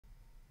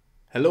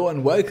Hello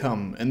and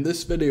welcome. In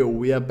this video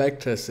we are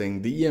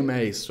backtesting the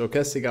EMA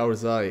Stochastic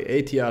RSI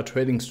ATR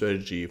Trading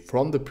Strategy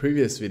from the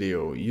previous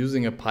video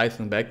using a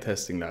Python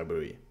backtesting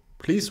library.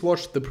 Please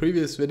watch the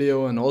previous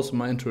video and also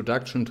my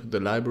introduction to the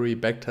library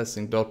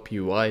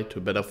Backtesting.py to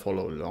better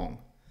follow along.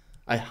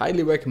 I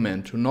highly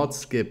recommend to not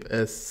skip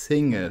a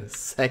single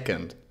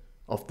second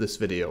of this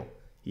video.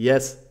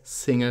 Yes,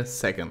 single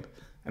second.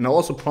 And I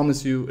also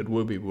promise you it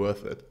will be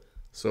worth it.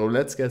 So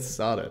let's get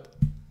started.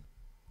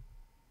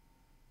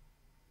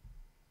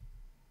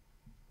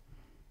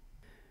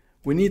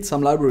 We need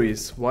some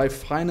libraries, Y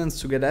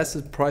Finance to get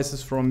asset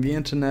prices from the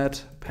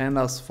internet,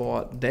 Pandas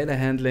for data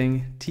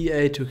handling,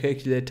 TA to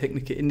calculate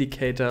technical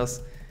indicators,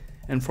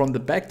 and from the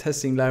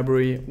backtesting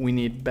library we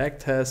need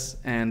Backtest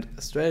and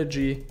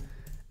Strategy,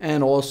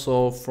 and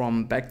also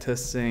from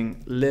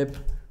backtesting lib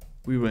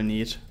we will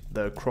need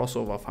the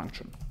crossover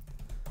function.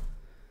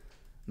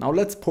 Now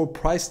let's pull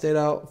price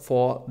data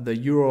for the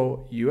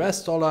Euro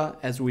US dollar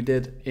as we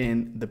did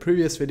in the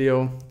previous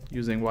video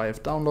using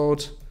YF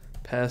download.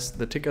 Pass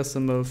the ticker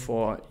symbol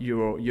for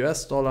Euro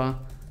US dollar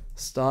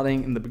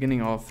starting in the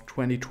beginning of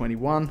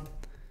 2021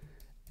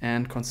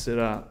 and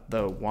consider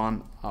the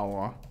 1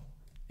 hour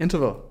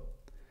interval.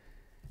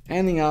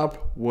 Ending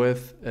up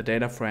with a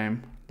data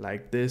frame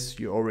like this,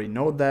 you already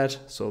know that.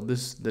 So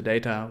this is the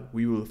data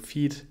we will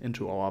feed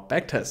into our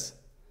backtest.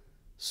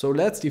 So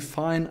let's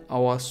define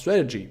our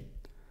strategy.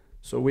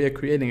 So we are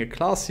creating a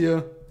class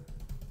here,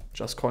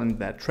 just calling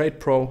that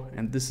TradePro,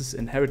 and this is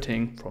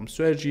inheriting from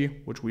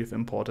strategy, which we've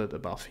imported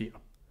above here.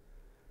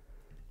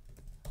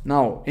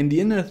 Now, in the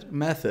init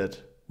method,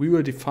 we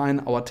will define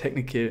our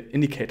technical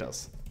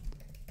indicators.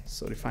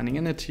 So defining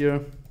init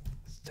here,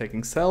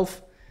 taking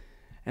self.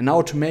 And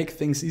now to make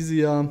things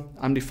easier,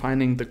 I'm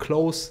defining the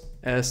close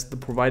as the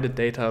provided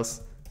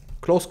data's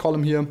close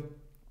column here.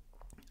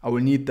 I will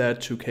need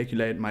that to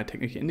calculate my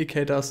technical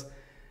indicators.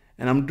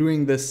 And I'm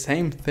doing the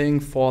same thing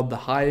for the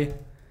high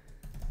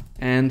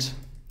and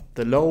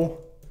the low.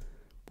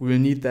 We will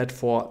need that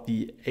for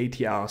the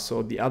ATR.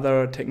 So the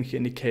other technical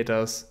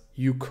indicators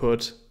you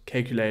could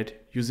calculate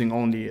using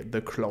only the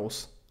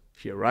close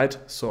here, right?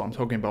 So I'm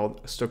talking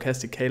about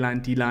stochastic K line,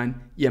 D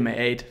line, EMA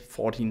 8,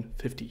 14,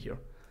 50 here.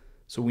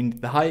 So we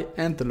need the high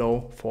and the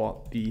low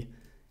for the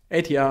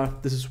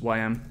ATR. This is why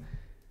I'm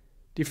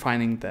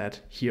defining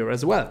that here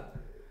as well.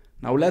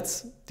 Now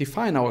let's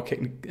define our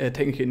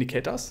technical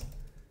indicators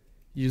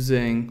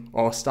using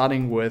or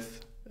starting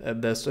with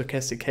the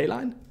stochastic K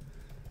line,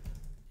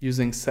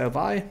 using self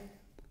I,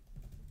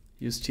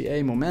 use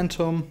TA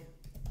momentum,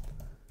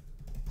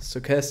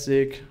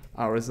 stochastic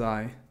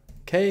RSI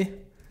K,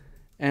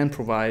 and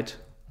provide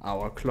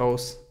our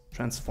close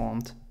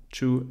transformed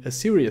to a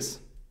series.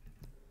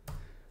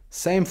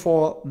 Same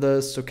for the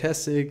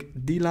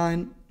stochastic D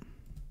line.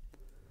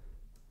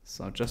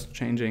 So just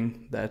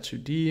changing that to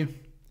D,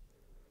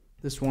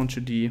 this one to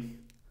D,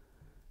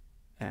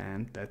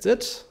 and that's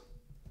it.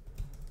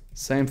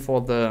 Same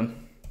for the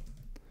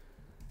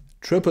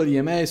triple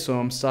EMA, so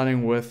I'm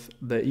starting with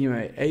the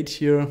EMA 8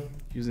 here,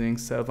 using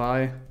self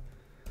I,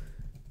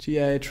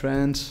 TA,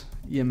 trend,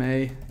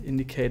 EMA,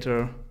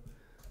 indicator,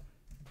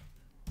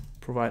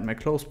 provide my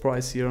close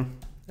price here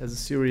as a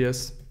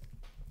series,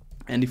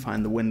 and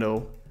define the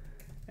window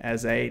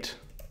as 8.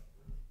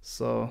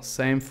 So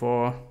same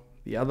for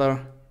the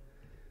other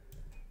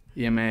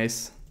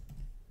EMAs.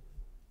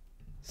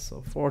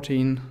 So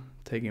 14,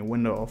 taking a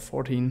window of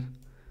 14,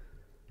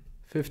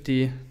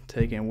 50,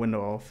 taking a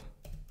window of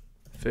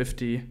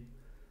 50,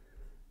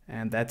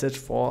 and that's it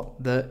for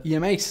the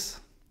EMAs.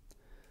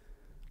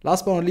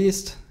 Last but not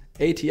least,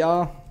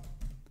 ATR,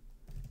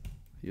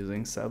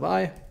 using self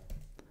I,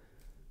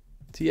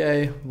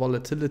 TA,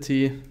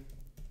 volatility,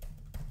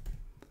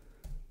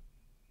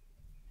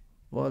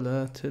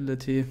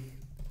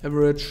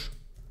 average,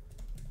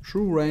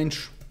 true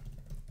range,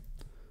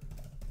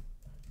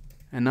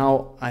 and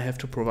now I have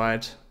to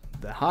provide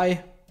the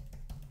high,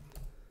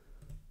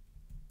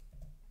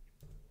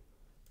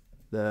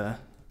 the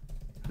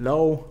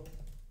low,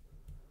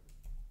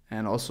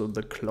 and also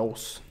the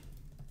close.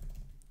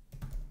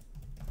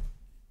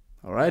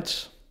 All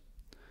right,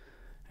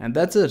 and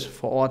that's it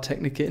for our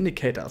technical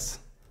indicators.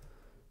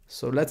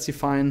 So let's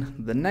define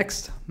the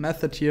next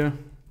method here,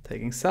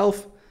 taking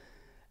self.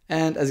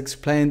 And as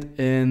explained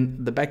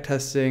in the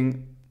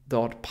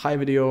backtesting.py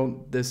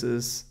video, this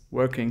is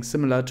working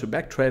similar to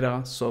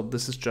Backtrader. So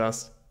this is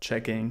just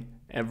checking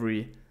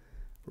every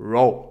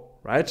row,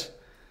 right?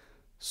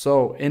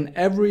 So in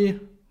every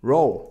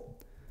row,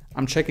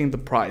 I'm checking the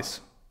price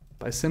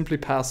by simply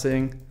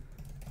passing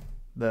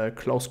the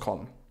close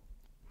column.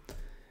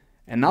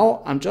 And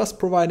now I'm just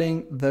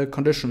providing the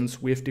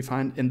conditions we've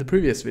defined in the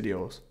previous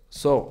videos.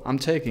 So I'm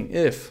taking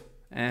if,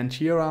 and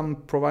here I'm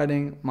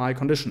providing my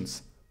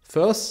conditions.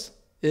 First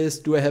is,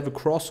 do I have a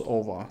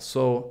crossover?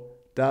 So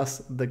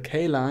does the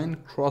K line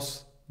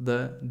cross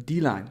the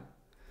D line?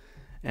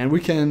 And we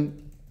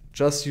can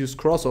just use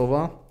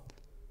crossover.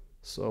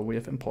 So we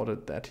have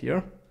imported that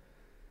here.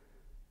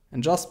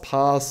 And just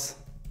pass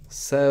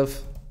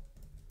self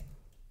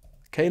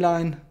K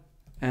line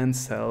and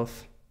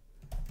self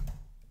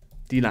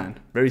D-line.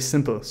 Very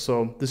simple.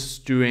 So this is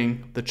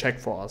doing the check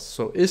for us.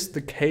 So is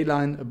the K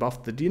line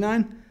above the D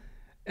line?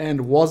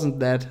 And wasn't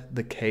that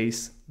the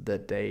case the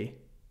day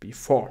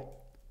before?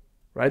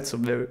 Right? So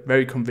very,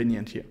 very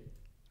convenient here.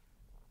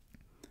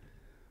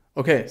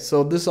 Okay,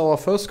 so this is our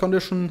first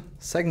condition.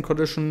 Second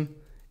condition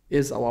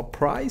is our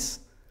price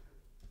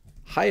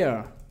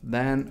higher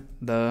than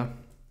the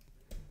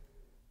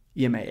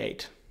EMA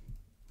 8,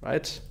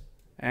 right?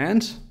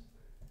 And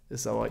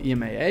is our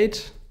EMA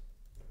 8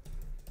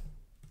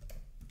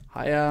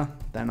 higher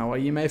than our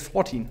EMA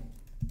 14?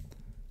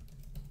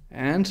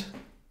 And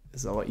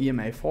is our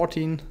EMA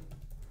 14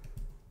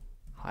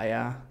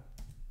 higher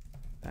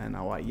than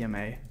our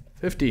EMA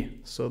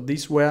 50? So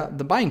these were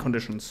the buying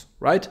conditions,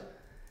 right?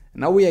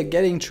 Now we are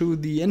getting to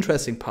the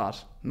interesting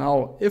part.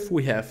 Now, if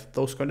we have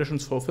those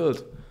conditions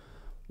fulfilled,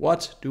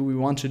 what do we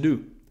want to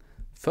do?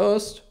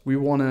 First, we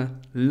want to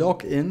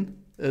lock in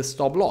a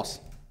stop loss,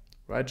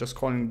 right? Just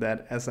calling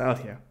that SL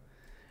here.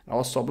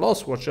 Our stop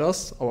loss was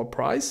just our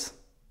price,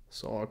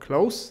 so our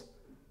close,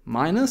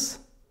 minus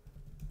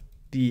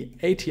the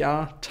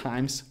ATR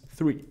times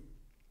 3.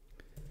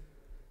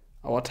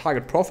 Our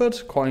target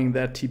profit, calling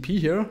that TP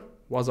here,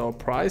 was our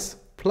price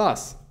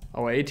plus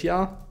our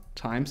ATR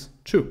times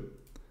 2.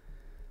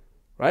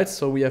 Right,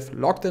 so we have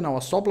locked in our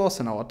stop loss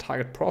and our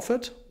target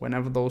profit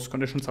whenever those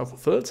conditions are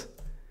fulfilled.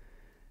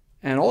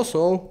 And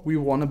also we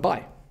want to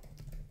buy.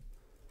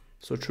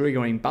 So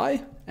triggering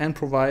buy and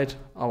provide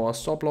our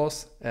stop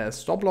loss as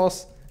stop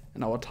loss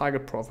and our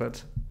target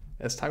profit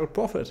as target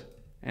profit.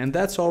 And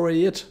that's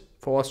already it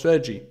for our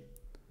strategy.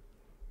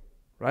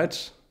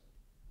 Right?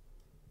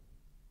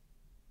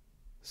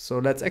 So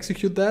let's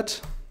execute that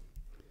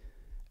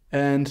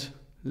and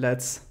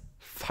let's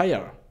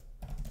fire.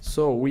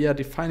 So we are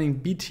defining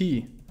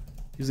BT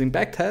using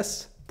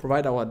backtest,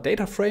 provide our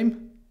data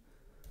frame,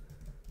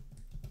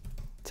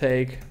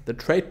 take the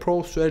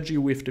TradePro strategy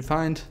we've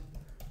defined,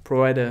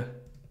 provide a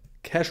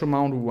cash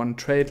amount we want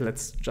to trade.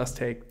 Let's just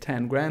take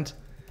 10 grand.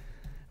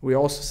 We're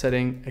also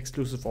setting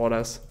exclusive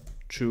orders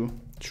to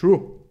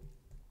true.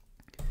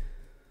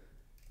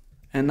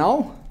 And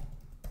now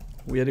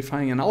we are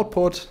defining an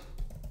output,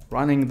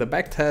 running the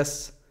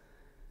backtest.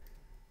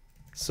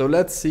 So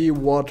let's see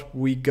what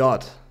we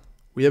got.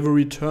 We have a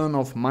return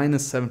of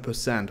minus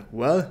 7%.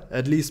 Well,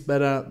 at least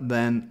better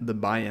than the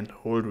buy and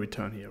hold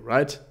return here,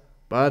 right?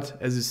 But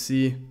as you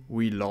see,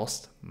 we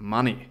lost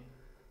money.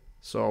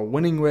 So our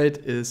winning rate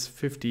is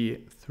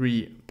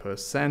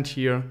 53%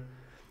 here.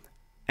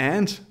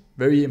 And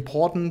very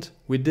important,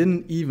 we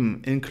didn't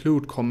even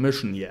include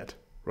commission yet,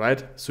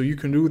 right? So you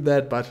can do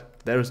that, but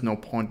there is no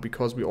point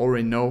because we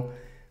already know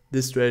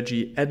this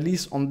strategy, at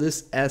least on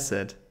this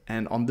asset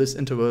and on this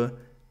interval,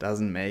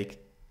 doesn't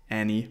make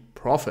any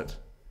profit.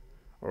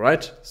 All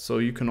right, so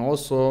you can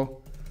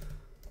also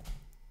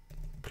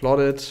plot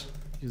it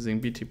using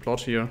BT plot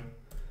here.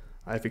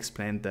 I've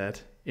explained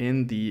that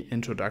in the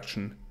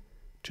introduction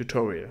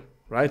tutorial,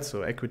 right?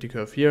 So equity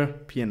curve here,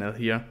 P&L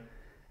here,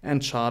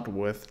 and chart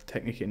with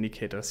technical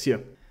indicators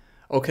here.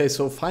 Okay,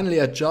 so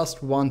finally I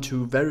just want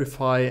to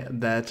verify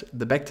that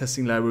the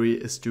backtesting library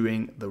is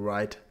doing the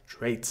right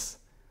trades.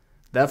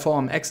 Therefore,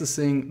 I'm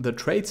accessing the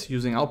trades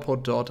using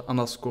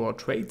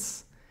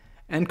output._trades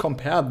and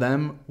compare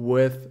them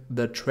with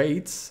the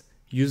trades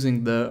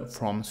using the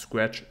from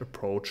scratch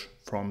approach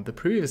from the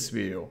previous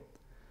video.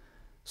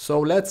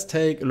 So let's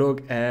take a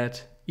look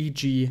at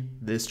e.g.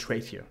 this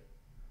trade here,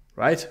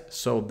 right?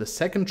 So the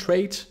second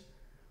trade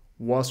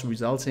was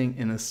resulting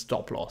in a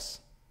stop loss.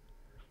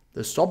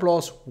 The stop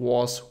loss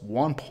was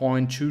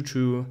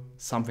 1.22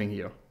 something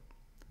here,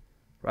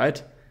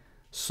 right?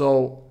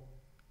 So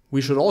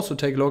we should also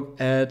take a look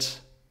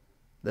at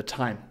the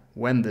time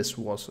when this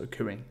was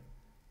occurring.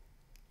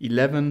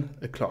 11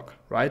 o'clock,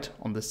 right?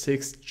 On the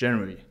 6th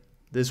January.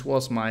 This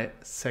was my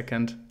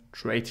second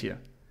trade here.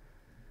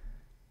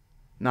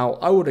 Now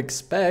I would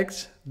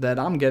expect that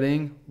I'm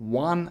getting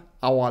 1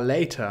 hour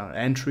later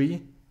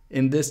entry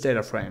in this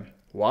data frame.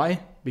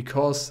 Why?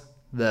 Because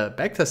the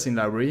backtesting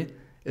library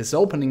is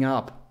opening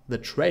up the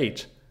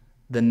trade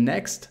the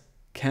next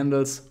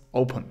candles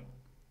open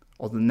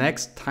or the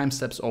next time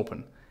steps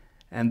open.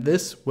 And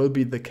this will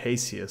be the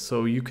case here.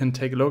 So you can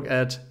take a look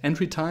at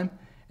entry time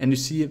and you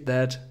see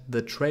that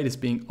the trade is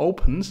being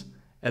opened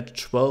at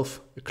 12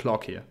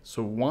 o'clock here.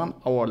 So 1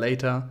 hour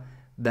later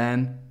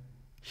than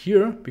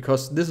here,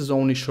 because this is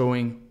only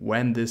showing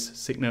when this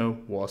signal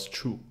was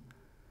true,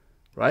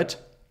 right?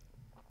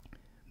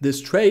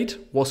 This trade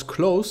was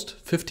closed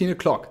 15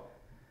 o'clock.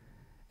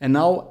 And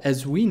now,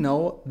 as we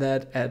know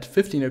that at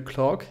 15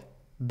 o'clock,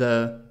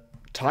 the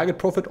target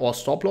profit or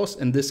stop loss,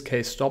 in this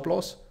case stop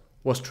loss,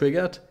 was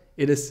triggered,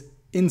 it is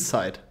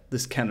inside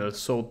this candle.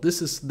 So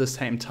this is the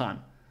same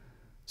time.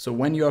 So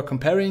when you are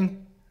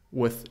comparing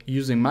with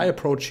using my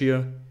approach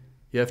here,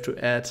 you have to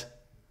add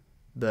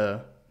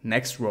the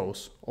next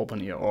rows open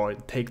here or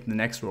take the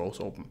next rows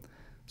open.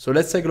 So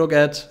let's take a look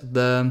at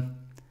the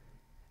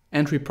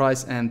entry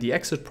price and the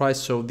exit price.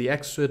 So the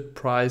exit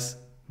price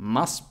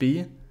must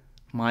be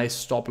my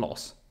stop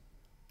loss,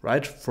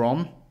 right?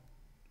 From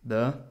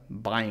the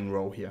buying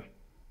row here.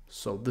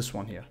 So this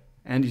one here.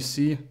 And you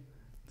see,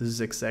 this is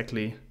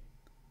exactly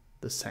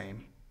the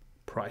same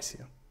price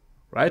here,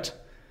 right?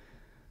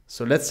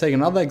 So let's take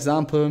another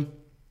example.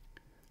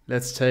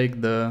 Let's take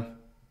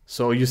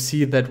so you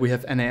see that we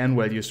have NAN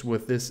values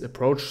with this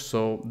approach.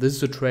 So this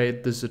is a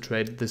trade, this is a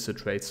trade, this is a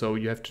trade. So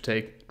you have to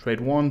take trade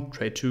 1,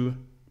 trade 2,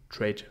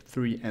 trade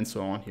 3, and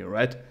so on here,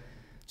 right?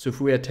 So if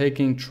we are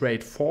taking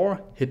trade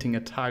 4, hitting a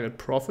target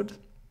profit,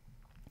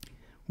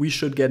 we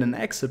should get an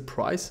exit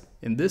price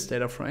in this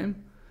data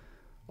frame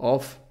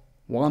of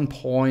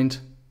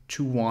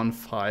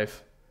 1.215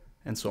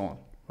 and so on,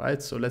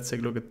 right? So let's take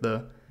a look at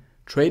the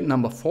trade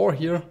number 4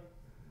 here.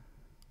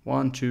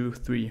 1, 2,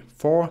 3,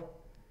 4.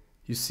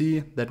 You see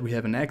that we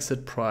have an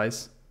exit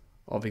price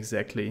of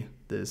exactly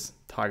this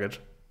target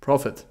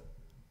profit,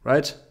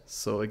 right?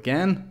 So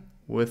again,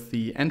 with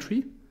the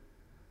entry,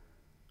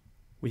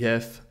 we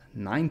have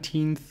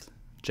 19th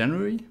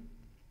January.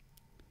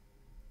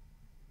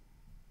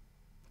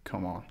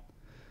 Come on.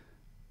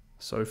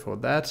 Sorry for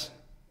that.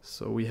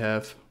 So we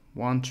have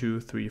 1, 2,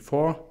 3,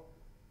 4.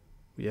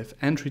 We have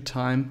entry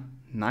time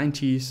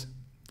 19th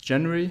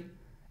January,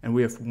 and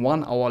we have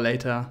 1 hour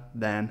later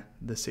than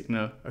the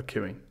signal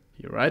occurring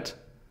here, right?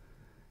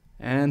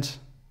 And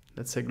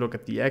let's take a look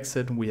at the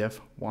exit. We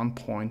have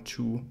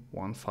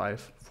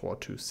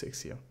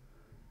 1.215426 here,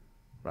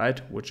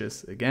 right? Which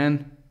is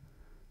again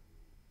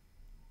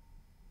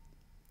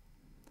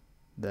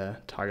the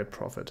target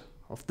profit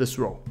of this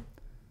row.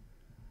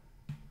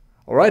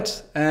 All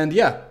right, and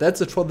yeah,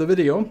 that's it for the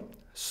video.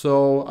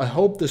 So I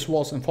hope this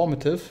was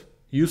informative,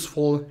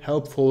 useful,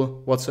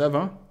 helpful,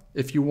 whatsoever.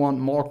 If you want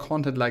more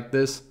content like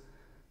this,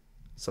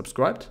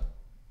 subscribe,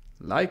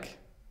 like,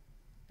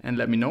 and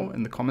let me know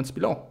in the comments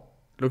below.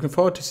 Looking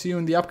forward to see you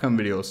in the upcoming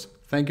videos.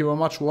 Thank you very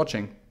much for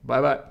watching.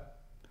 Bye bye.